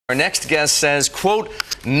Our next guest says, quote,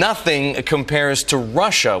 nothing compares to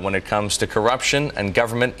Russia when it comes to corruption and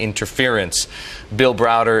government interference. Bill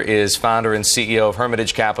Browder is founder and CEO of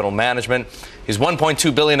Hermitage Capital Management. His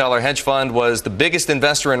 $1.2 billion hedge fund was the biggest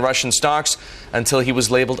investor in Russian stocks until he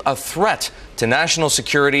was labeled a threat to national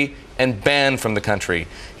security and banned from the country.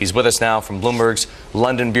 He's with us now from Bloomberg's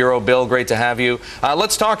London bureau. Bill, great to have you.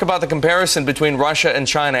 Let's talk about the comparison between Russia and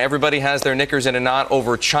China. Everybody has their knickers in a knot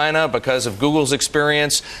over China because of Google's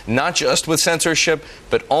experience, not just with censorship,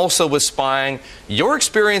 but also with spying. Your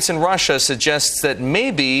experience in Russia suggests that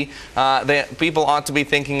maybe people ought to be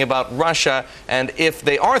thinking about Russia, and if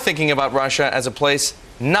they are thinking about Russia as a place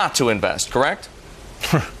not to invest, correct?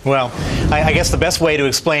 Well, I guess the best way to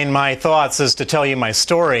explain my thoughts is to tell you my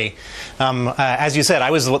story. As you said, I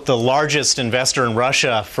was the largest investor in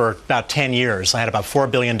Russia for about 10 years. I had about $4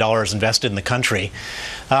 billion invested in the country.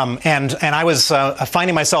 And I was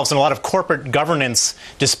finding myself in a lot of corporate governance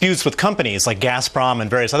disputes with companies like Gazprom and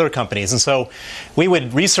various other companies. And so we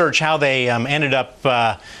would research how they ended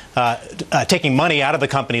up taking money out of the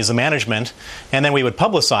companies, the management, and then we would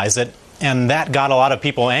publicize it. And that got a lot of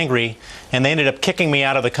people angry, and they ended up kicking me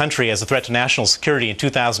out of the country as a threat to national security in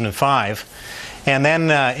 2005. And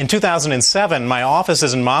then in 2007, my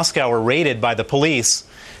offices in Moscow were raided by the police.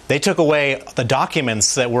 They took away the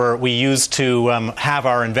documents that we used to have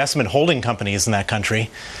our investment holding companies in that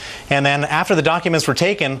country. And then after the documents were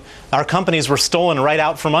taken, our companies were stolen right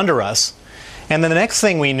out from under us. And then the next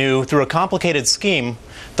thing we knew, through a complicated scheme,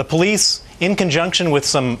 the police, in conjunction with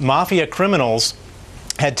some mafia criminals,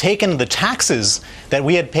 had taken the taxes that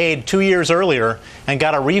we had paid 2 years earlier and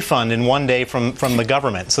got a refund in one day from the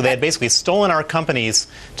government. So they had basically stolen our companies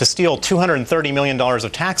to steal $230 million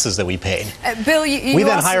of taxes that we paid. Bill, we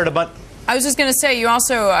then hired a bunch. I was just going to say, you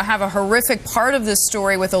also have a horrific part of this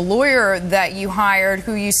story with a lawyer that you hired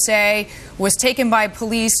who you say was taken by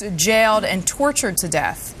police, jailed, and tortured to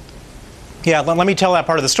death. Yeah, let me tell that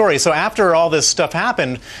part of the story. So after all this stuff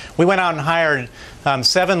happened, we went out and hired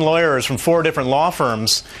 7 lawyers from 4 different law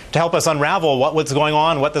firms to help us unravel what was going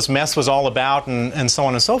on, what this mess was all about, and so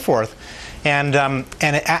on and so forth. And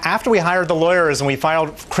after we hired the lawyers and we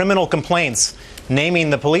filed criminal complaints naming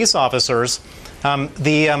the police officers,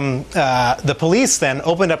 the police then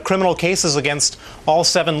opened up criminal cases against all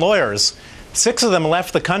 7 lawyers. 6 of them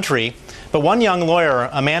left the country. But one young lawyer,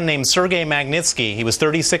 a man named Sergei Magnitsky, he was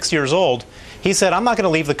 36 years old, he said, I'm not going to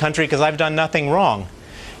leave the country because I've done nothing wrong.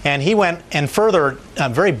 And he went and further,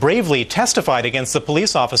 very bravely testified against the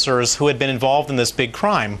police officers who had been involved in this big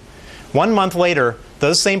crime. 1 month later,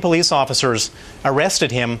 those same police officers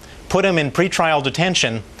arrested him, put him in pretrial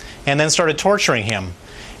detention, and then started torturing him.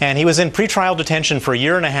 And he was in pretrial detention for a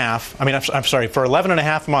year and a half. I'm sorry, for 11 and a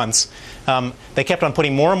half months. They kept on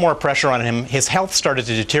putting more and more pressure on him. His health started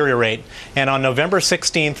to deteriorate. And on November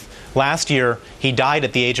 16th last year, he died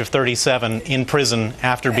at the age of 37 in prison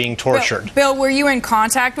after being tortured. Bill, were you in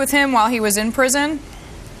contact with him while he was in prison?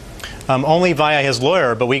 Only via his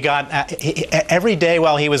lawyer, but we got every day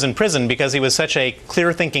while he was in prison, because he was such a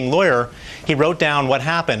clear-thinking lawyer, he wrote down what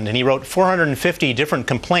happened, and he wrote 450 different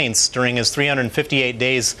complaints during his 358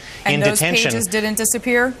 days in detention. And those pages didn't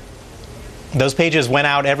disappear? Those pages went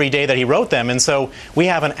out every day that he wrote them, and so we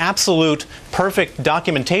have an absolute perfect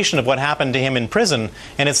documentation of what happened to him in prison,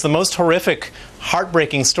 and it's the most horrific,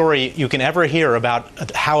 heartbreaking story you can ever hear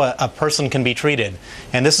about how a person can be treated.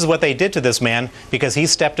 And this is what they did to this man because he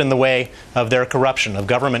stepped in the way of their corruption, of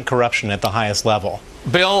government corruption at the highest level.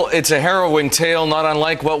 Bill, it's a harrowing tale, not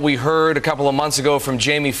unlike what we heard a couple of months ago from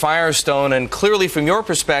Jamie Firestone, and clearly from your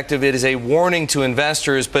perspective it is a warning to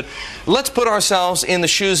investors. But let's put ourselves in the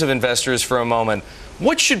shoes of investors for a moment.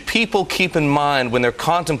 What should people keep in mind when they're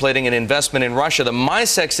contemplating an investment in Russia? The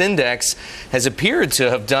MISEX index has appeared to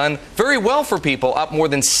have done very well for people, up more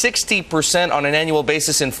than 60% on an annual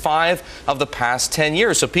basis in 5 of the past 10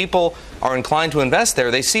 years. So people are inclined to invest there.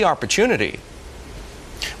 They see opportunity.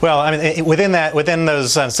 Well, I mean, within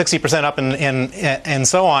those 60% up and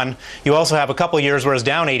so on, you also have a couple of years where it's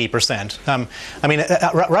down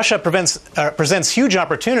 80%. Russia presents huge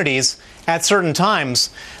opportunities at certain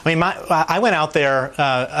times. I mean, I went out there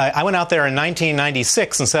in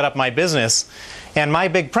 1996 and set up my business, and my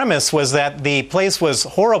big premise was that the place was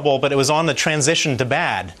horrible, but it was on the transition to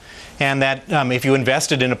bad. And that if you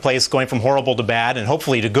invested in a place going from horrible to bad and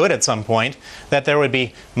hopefully to good at some point, that there would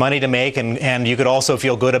be money to make, and you could also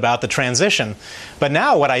feel good about the transition. But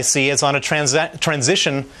now what I see is on a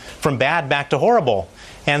transition from bad back to horrible.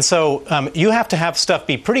 And so you have to have stuff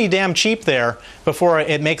be pretty damn cheap there before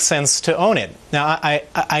it makes sense to own it. Now,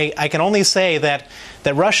 I can only say that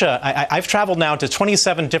Russia, I've traveled now to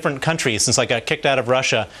 27 different countries since I got kicked out of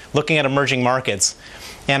Russia, looking at emerging markets.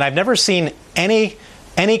 And I've never seen any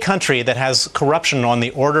country that has corruption on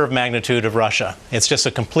the order of magnitude of Russia. It's just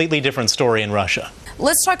a completely different story in Russia.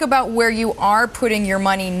 Let's talk about where you are putting your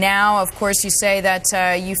money now. Of course, you say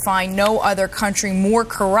that you find no other country more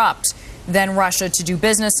corrupt than Russia to do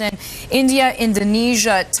business in. India,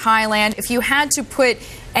 Indonesia, Thailand. If you had to put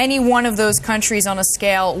any one of those countries on a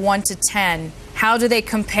scale 1 to 10, how do they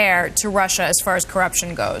compare to Russia as far as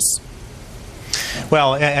corruption goes?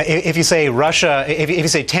 Well, if you say Russia, if you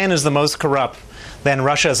say 10 is the most corrupt, then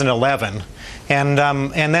Russia is an 11. And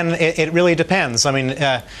then it really depends. I mean,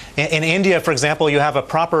 in India, for example, you have a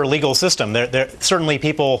proper legal system. Certainly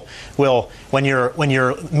people will, when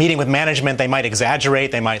you're meeting with management, they might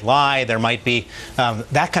exaggerate, they might lie, there might be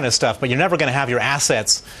that kind of stuff. But you're never going to have your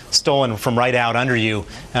assets stolen from right out under you.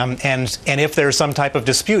 And if there's some type of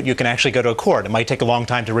dispute, you can actually go to a court. It might take a long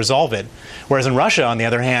time to resolve it. Whereas in Russia, on the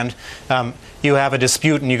other hand, you have a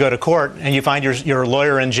dispute and you go to court and you find your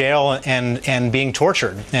lawyer in jail and being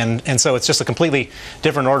tortured. And so it's just a completely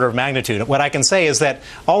different order of magnitude. What I can say is that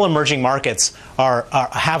all emerging markets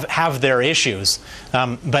have their issues,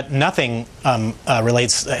 but nothing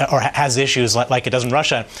relates or has issues like it does in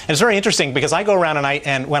Russia. And it's very interesting because I go around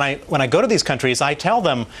and when I go to these countries, I tell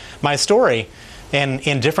them my story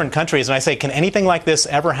in different countries, and I say, can anything like this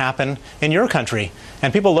ever happen in your country?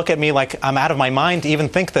 And people look at me like I'm out of my mind to even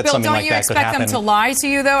think that something like that could happen. Bill, don't you expect them to lie to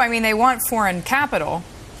you, though? I mean, they want foreign capital.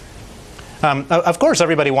 Of course,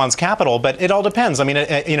 everybody wants capital, but it all depends. I mean,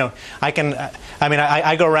 I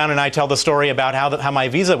go around and I tell the story about how my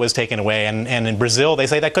visa was taken away, and in Brazil they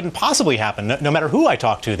say that couldn't possibly happen, no matter who I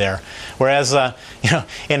talk to there. Whereas,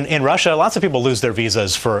 in Russia, lots of people lose their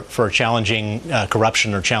visas for challenging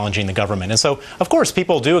corruption or challenging the government. And so, of course,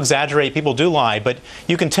 people do exaggerate, people do lie, but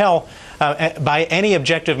you can tell by any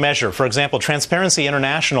objective measure. For example, Transparency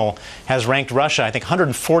International has ranked Russia, I think,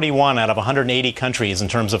 141 out of 180 countries in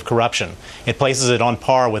terms of corruption. It places it on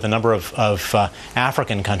par with a number of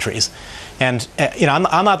African countries. And I'm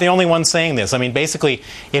not the only one saying this. I mean, basically,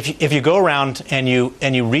 if you go around and you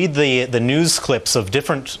read the news clips of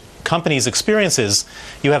different companies' experiences,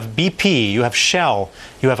 you have BP, you have Shell,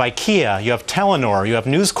 you have IKEA, you have Telenor, you have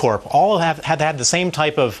News Corp, all have had the same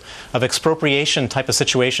type of expropriation type of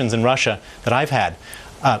situations in Russia that I've had.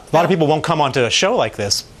 A lot of people won't come onto a show like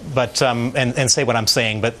this but and say what I'm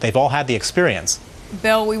saying, but they've all had the experience.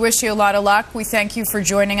 Bill, we wish you a lot of luck. We thank you for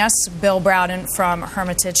joining us. Bill Browder from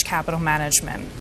Hermitage Capital Management.